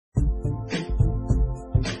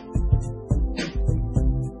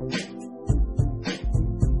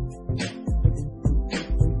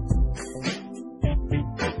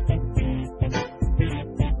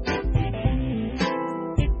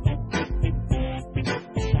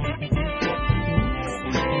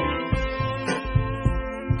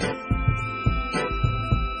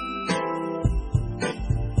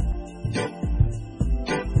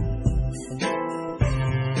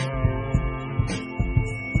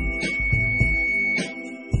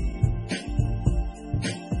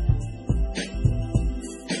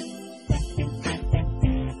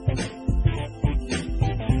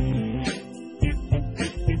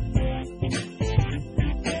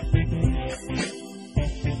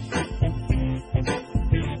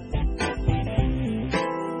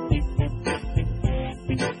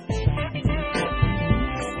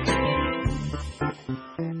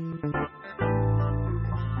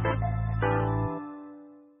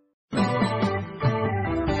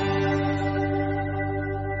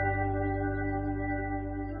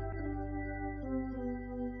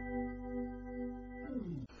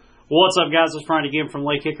What's up, guys? It's Brian again from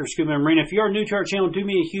Lake Hickory Scuba and Marina. If you are new to our channel, do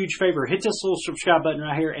me a huge favor. Hit this little subscribe button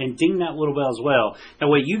right here and ding that little bell as well. That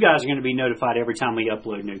way you guys are going to be notified every time we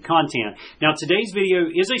upload new content. Now, today's video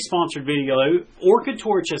is a sponsored video.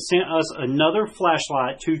 OrcaTorch has sent us another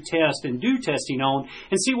flashlight to test and do testing on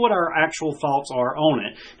and see what our actual thoughts are on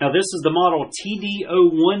it. Now, this is the model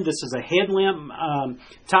TD01. This is a headlamp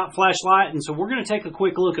top flashlight, and so we're going to take a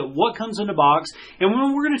quick look at what comes in the box, and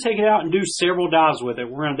then we're going to take it out and do several dives with it.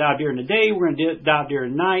 We're going to dive during the day, we're going to dive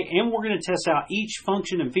during the night, and we're going to test out each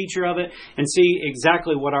function and feature of it and see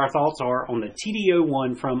exactly what our thoughts are on the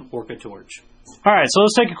TD01 from OrcaTorch. Alright, so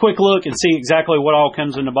let's take a quick look and see exactly what all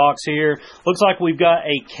comes in the box here. Looks like we've got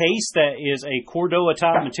a case that is a Cordova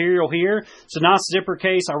type material here. It's a nice zipper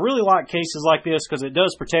case. I really like cases like this because it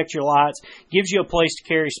does protect your lights, gives you a place to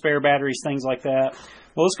carry spare batteries, things like that.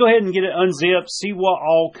 Well, let's go ahead and get it unzipped, see what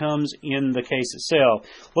all comes in the case itself.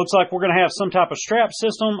 Looks like we're going to have some type of strap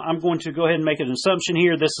system. I'm going to go ahead and make an assumption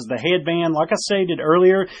here. This is the headband. Like I stated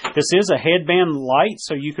earlier, this is a headband light,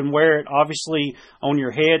 so you can wear it obviously on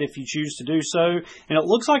your head if you choose to do so. And it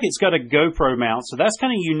looks like it's got a GoPro mount, so that's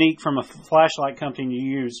kind of unique from a flashlight company to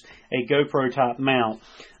use a GoPro type mount.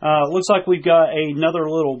 Looks like we've got another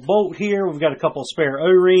little bolt here. We've got a couple of spare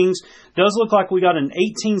O-rings. Does look like we got an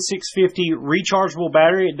 18650 rechargeable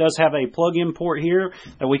battery. It does have a plug-in port here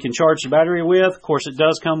that we can charge the battery with. Of course, it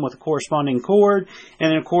does come with a corresponding cord.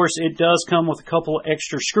 And then, of course, it does come with a couple of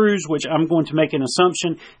extra screws, which I'm going to make an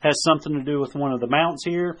assumption has something to do with one of the mounts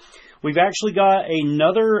here. We've actually got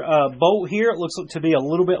another bolt here. It looks to be a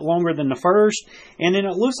little bit longer than the first. And then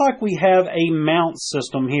it looks like we have a mount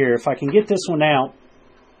system here. If I can get this one out.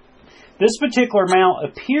 This particular mount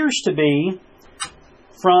appears to be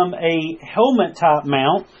from a helmet type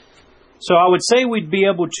mount. So I would say we'd be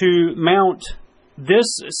able to mount this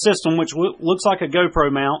system, which looks like a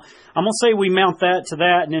GoPro mount. I'm going to say we mount that to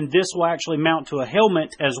that, and then this will actually mount to a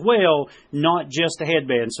helmet as well, not just a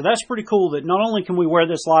headband. So that's pretty cool that not only can we wear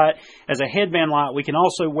this light as a headband light, we can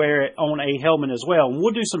also wear it on a helmet as well. And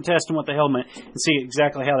we'll do some testing with the helmet and see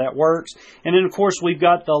exactly how that works. And then, of course, we've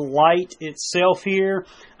got the light itself here.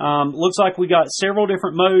 Looks like we got several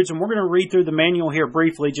different modes, and we're going to read through the manual here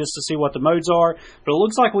briefly just to see what the modes are. But it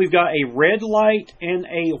looks like we've got a red light and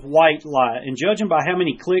a white light. And judging by how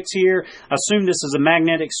many clicks here, I assume this is a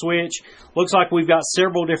magnetic switch. Looks like we've got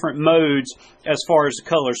several different modes as far as the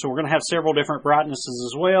color. So we're going to have several different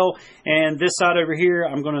brightnesses as well. And this side over here,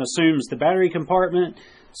 I'm going to assume is the battery compartment.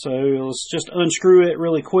 So let's just unscrew it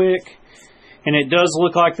really quick. And it does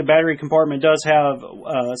look like the battery compartment does have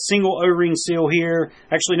a single O-ring seal here.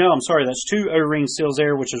 Actually, no, I'm sorry. That's two O-ring seals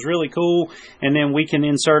there, which is really cool. And then we can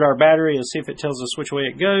insert our battery. Let's see if it tells us which way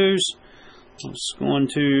it goes. I'm just going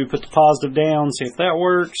to put the positive down, see if that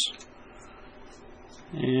works.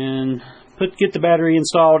 And get the battery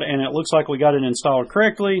installed, and it looks like we got it installed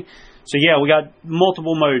correctly. So yeah, we got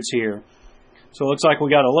multiple modes here. So it looks like we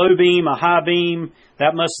got a low beam, a high beam.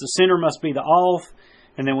 The center must be the off.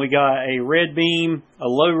 And then we got a red beam, a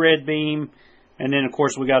low red beam, and then of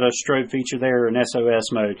course we got a strobe feature there in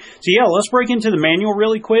SOS mode. So yeah, let's break into the manual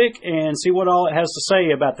really quick and see what all it has to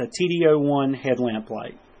say about the TD01 headlamp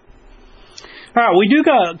light. Alright, we do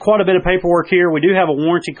got quite a bit of paperwork here. We do have a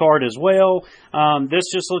warranty card as well. This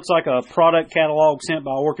just looks like a product catalog sent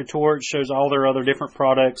by OrcaTorch. Shows all their other different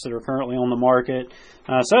products that are currently on the market.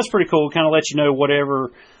 So that's pretty cool. Kind of lets you know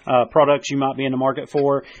whatever products you might be in the market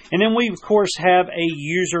for. And then we, of course, have a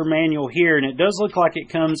user manual here. And it does look like it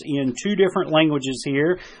comes in two different languages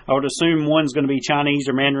here. I would assume one's going to be Chinese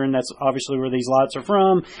or Mandarin. That's obviously where these lights are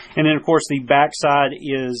from. And then, of course, the back side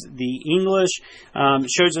is the English. It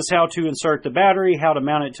shows us how to insert the battery, how to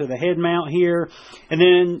mount it to the head mount here. And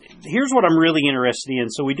then here's what I'm really interested in.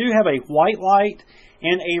 So we do have a white light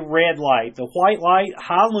and a red light. The white light,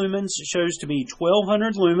 high lumens, shows to be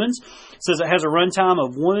 1200 lumens. It says it has a runtime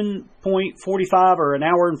of 1.45 or an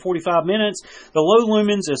hour and 45 minutes. The low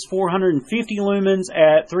lumens is 450 lumens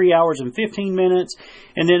at 3 hours and 15 minutes.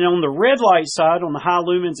 And then on the red light side, on the high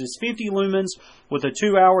lumens, is 50 lumens with a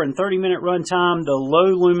 2 hour and 30 minute runtime. The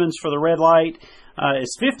low lumens for the red light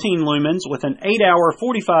is 15 lumens with an 8 hour,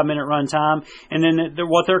 45 minute runtime. And then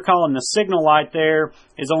what they're calling the signal light there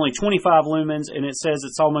is only 25 lumens, and it says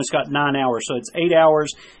it's almost got 9 hours. So it's 8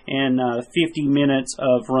 hours and 50 minutes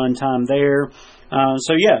of runtime there.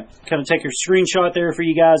 So yeah, kind of take your screenshot there for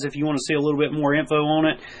you guys if you want to see a little bit more info on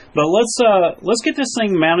it. But let's get this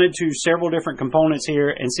thing mounted to several different components here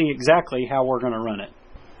and see exactly how we're going to run it.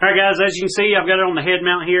 Alright guys, as you can see, I've got it on the head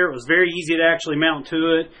mount here. It was very easy to actually mount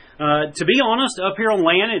to it. To be honest, up here on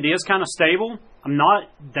land, it is kind of stable. I'm not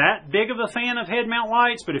that big of a fan of head mount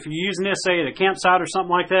lights, but if you're using this, say, at a campsite or something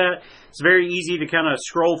like that, it's very easy to kind of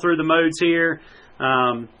scroll through the modes here.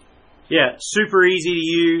 Yeah, super easy to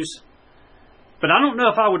use. But I don't know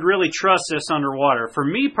if I would really trust this underwater. For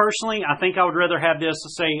me personally, I think I would rather have this,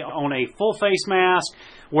 say, on a full face mask,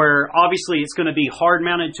 where obviously it's going to be hard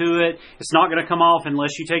mounted to it. It's not going to come off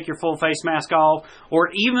unless you take your full face mask off. Or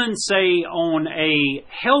even, say, on a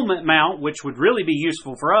helmet mount, which would really be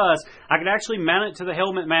useful for us, I could actually mount it to the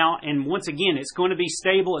helmet mount, and once again, it's going to be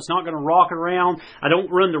stable. It's not going to rock around. I don't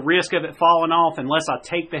run the risk of it falling off unless I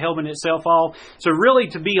take the helmet itself off. So really,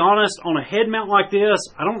 to be honest, on a head mount like this,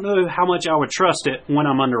 I don't know how much I would trust it when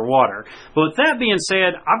I'm underwater. But with that being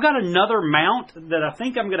said, I've got another mount that I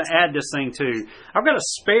think I'm going to add this thing to. I've got a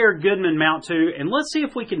spare Goodman mount too, and let's see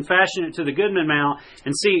if we can fashion it to the Goodman mount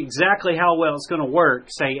and see exactly how well it's going to work,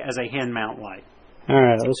 say, as a hand mount light.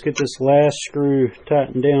 Alright, let's get this last screw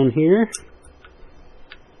tightened down here.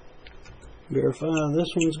 Verify this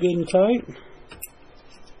one's good and tight.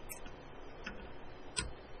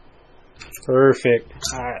 Perfect.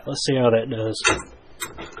 Alright, let's see how that does.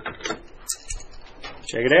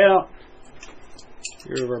 Check it out.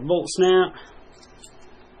 Here's our bolt snap.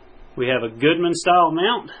 We have a Goodman style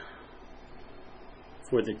mount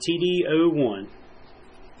for the TD01.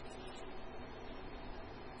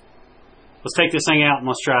 Let's take this thing out and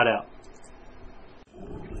let's try it out.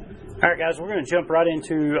 Alright guys, we're going to jump right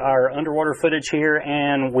into our underwater footage here,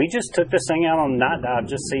 and we just took this thing out on night dive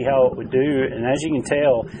just to see how it would do, and as you can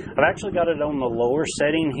tell, I've actually got it on the lower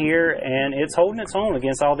setting here, and it's holding its own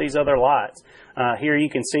against all these other lights. Here you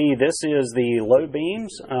can see this is the low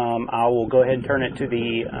beams. I will go ahead and turn it to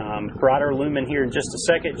the brighter lumen here in just a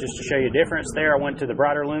second, just to show you a difference there. I went to the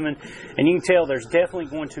brighter lumen, and you can tell there's definitely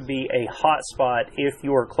going to be a hot spot if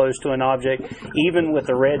you're close to an object. Even with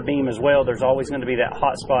the red beam as well, there's always going to be that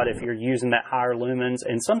hot spot if you're using that higher lumens,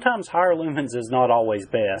 and sometimes higher lumens is not always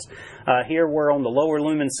best. Here we're on the lower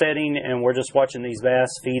lumen setting, and we're just watching these bass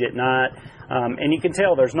feed at night. And you can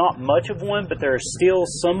tell there's not much of one, but there's still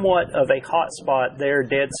somewhat of a hot spot there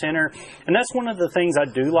dead center. And that's one of the things I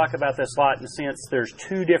do like about this light, in the sense there's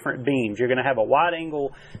two different beams. You're going to have a wide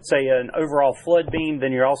angle, say an overall flood beam,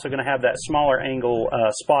 then you're also going to have that smaller angle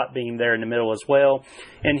spot beam there in the middle as well.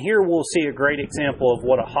 And here we'll see a great example of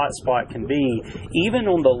what a hot spot can be. Even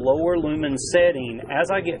on the lower lumen setting,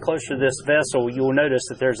 as I get closer to this vessel, you'll notice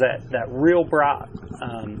that there's that real bright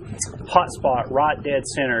hot spot right dead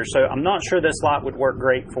center. So I'm not sure this light would work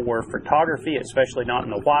great for photography, especially not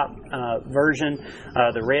in the white version.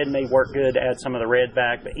 The red may work good, add some of the red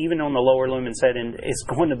back, but even on the lower lumen setting, it's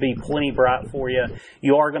going to be plenty bright for you.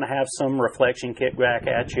 You are going to have some reflection kick back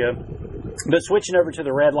at you. But switching over to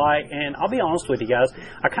the red light, and I'll be honest with you guys,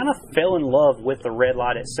 I kind of fell in love with the red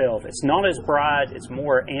light itself. It's not as bright, it's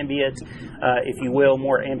more ambient, if you will,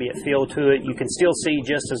 more ambient feel to it. You can still see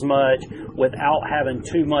just as much without having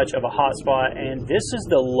too much of a hot spot, and this is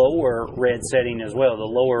the lower red setting as well, the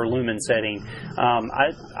lower lumen setting.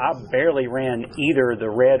 I barely ran either the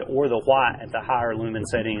red or the white at the higher lumen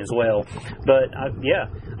setting as well. But yeah,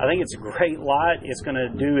 I think it's a great light. It's going to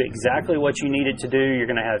do exactly what you need it to do. You're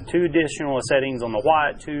going to have two additional settings on the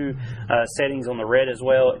white, two settings on the red as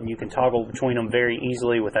well, and you can toggle between them very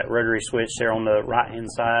easily with that rotary switch there on the right hand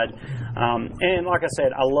side. And like I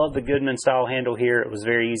said, I love the Goodman style handle here. It was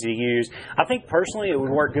very easy to use. I think personally it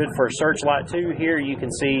would work good for a searchlight too. Here you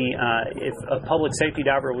can see if a public safety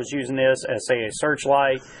diver was using this as, say, a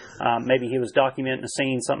searchlight, maybe he was documenting a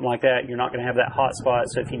scene, something like that, you're not going to have that hot spot,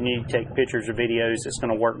 so if you need to take pictures or videos, it's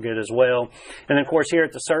going to work good as well. And then of course here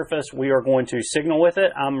at the surface, we are going to signal with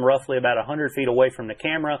it. I'm roughly about 100 feet away from the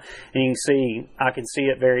camera, and you can see, I can see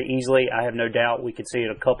it very easily. I have no doubt we could see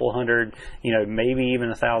it a couple hundred, maybe even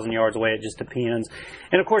 1,000 yards away. It just depends.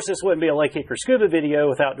 And of course this wouldn't be a lake kicker scuba video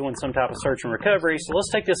without doing some type of search and recovery, so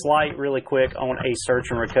let's take this light really quick on a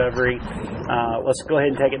search and recovery. Let's go ahead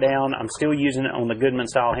and take it down. I'm still using it on the Goodman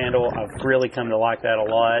style handle. I've really come to like that a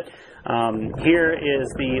lot. Here is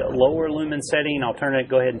the lower lumen setting. I'll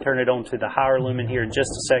go ahead and turn it on to the higher lumen here in just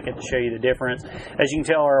a second to show you the difference. As you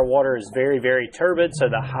can tell, our water is very, very turbid, so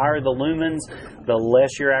the higher the lumens, the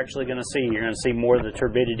less you're actually going to see. You're going to see more of the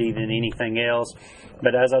turbidity than anything else.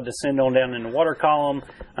 But as I descend on down in the water column,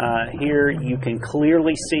 here you can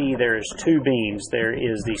clearly see there's two beams. There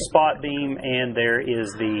is the spot beam and there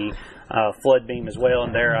is the flood beam as well,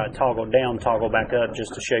 and there I toggle down, toggle back up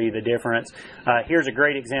just to show you the difference. Here's a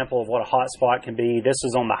great example of what a hot spot can be. This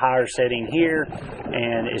is on the higher setting here,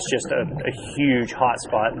 and it's just a huge hot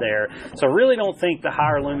spot there. So I really don't think the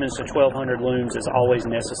higher lumens to 1200 lums is always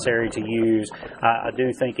necessary to use. I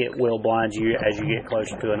do think it will blind you as you get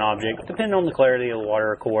closer to an object, depending on the clarity of the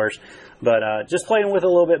water, of course. But just playing with it a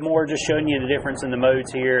little bit more, just showing you the difference in the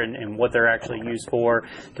modes here and what they're actually used for.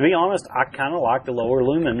 To be honest, I kind of like the lower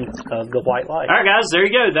lumen of the white light. All right, guys, there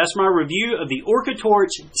you go. That's my review of the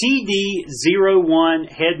OrcaTorch TD01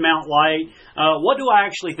 head mount light. What do I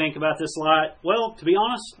actually think about this light? Well, to be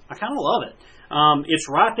honest, I kind of love it. It's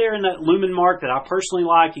right there in that lumen mark that I personally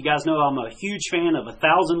like. You guys know I'm a huge fan of 1,000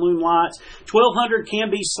 lumen lights. 1,200 can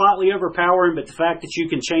be slightly overpowering, but the fact that you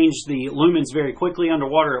can change the lumens very quickly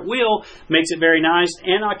underwater at will makes it very nice.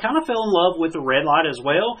 And I kind of fell in love with the red light as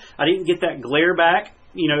well. I didn't get that glare back,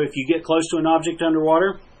 you know, if you get close to an object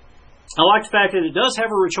underwater. I like the fact that it does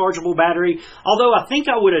have a rechargeable battery, although I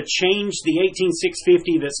think I would have changed the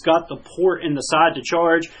 18650 that's got the port in the side to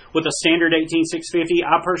charge with a standard 18650.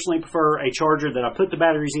 I personally prefer a charger that I put the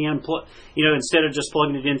batteries in, you know, instead of just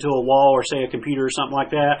plugging it into a wall or say a computer or something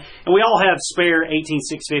like that. And we all have spare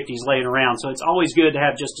 18650s laying around, so it's always good to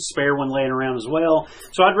have just a spare one laying around as well.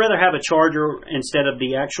 So I'd rather have a charger instead of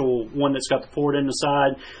the actual one that's got the port in the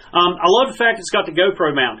side. I love the fact it's got the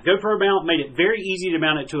GoPro mount. The GoPro mount made it very easy to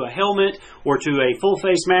mount it to a helmet or to a full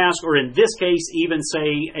face mask, or in this case even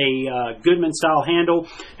say a Goodman style handle.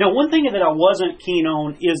 Now, one thing that I wasn't keen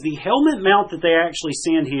on is the helmet mount that they actually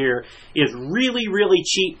send here is really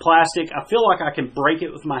cheap plastic. I feel like I can break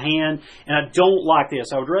it with my hand, and I don't like this.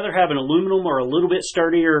 I would rather have an aluminum or a little bit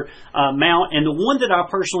sturdier mount, and the one that I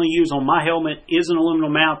personally use on my helmet is an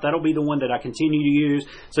aluminum mount. That'll be the one that I continue to use.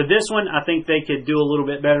 So this one I think they could do a little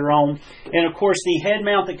bit better on. And of course the head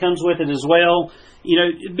mount that comes with it as well. You know,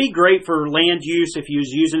 it'd be great for land use if you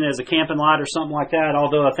was using it as a camping light or something like that,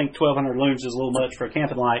 although I think 1,200 lums is a little much for a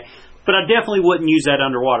camping light. But I definitely wouldn't use that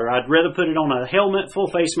underwater. I'd rather put it on a helmet, full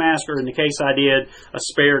face mask, or in the case I did, a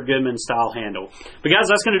spare Goodman style handle. But guys,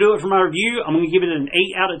 that's going to do it for my review. I'm going to give it an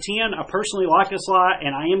 8 out of 10. I personally like this light,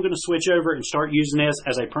 and I am going to switch over and start using this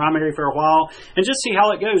as a primary for a while and just see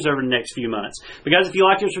how it goes over the next few months. But guys, if you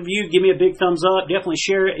like this review, give me a big thumbs up. Definitely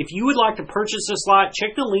share it. If you would like to purchase this light,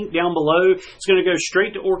 check the link down below. It's going to go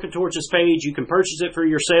straight to OrcaTorch's page. You can purchase it for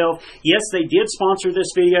yourself. Yes, they did sponsor this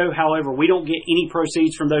video. However, we don't get any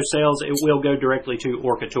proceeds from those sales. It will go directly to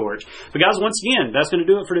OrcaTorch. But guys, once again, that's going to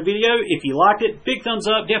do it for the video. If you liked it, big thumbs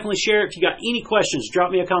up. Definitely share it. If you got any questions, drop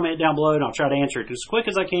me a comment down below and I'll try to answer it as quick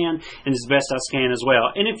as I can and as best I can as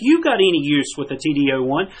well. And if you've got any use with the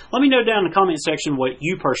TD01, let me know down in the comment section what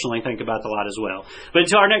you personally think about the light as well. But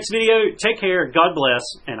until our next video, take care, God bless,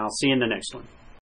 and I'll see you in the next one.